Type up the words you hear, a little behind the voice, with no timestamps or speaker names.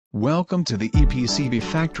Welcome to the EPCB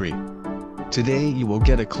factory. Today you will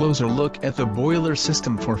get a closer look at the boiler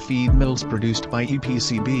system for feed mills produced by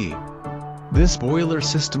EPCB. This boiler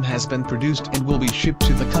system has been produced and will be shipped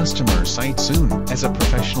to the customer site soon. As a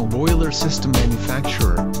professional boiler system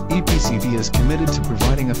manufacturer, EPCB is committed to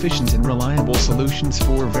providing efficient and reliable solutions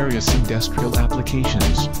for various industrial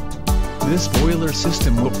applications. This boiler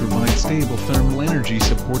system will provide stable thermal energy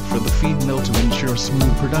support for the feed mill to ensure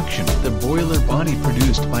smooth production. The boiler body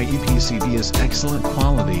produced by EPCB is excellent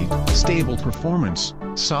quality, stable performance,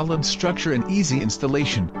 solid structure and easy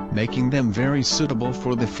installation, making them very suitable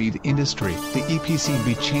for the feed industry. The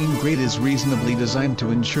EPCB chain grate is reasonably designed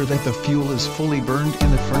to ensure that the fuel is fully burned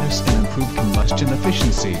in the furnace and improve combustion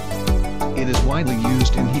efficiency. It is widely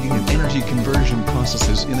used in heating and energy conversion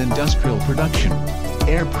processes in industrial production.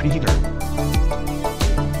 Air preheater,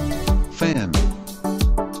 fan,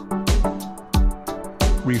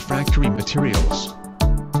 refractory materials,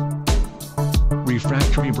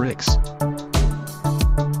 refractory bricks,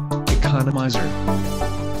 economizer,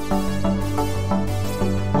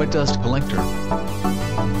 wet dust collector,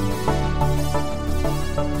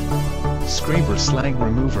 scraper slag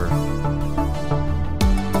remover.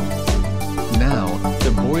 Now,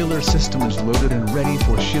 the boiler system is loaded and ready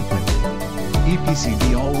for shipment.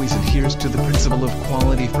 EPCB always adheres to the principle of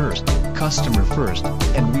quality first, customer first,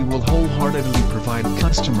 and we will wholeheartedly provide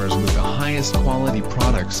customers with the highest quality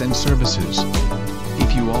products and services.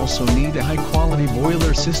 If you also need a high-quality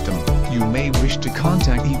boiler system, you may wish to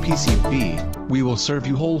contact EPCB. We will serve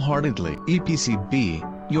you wholeheartedly.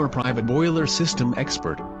 EPCB, your private boiler system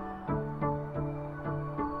expert.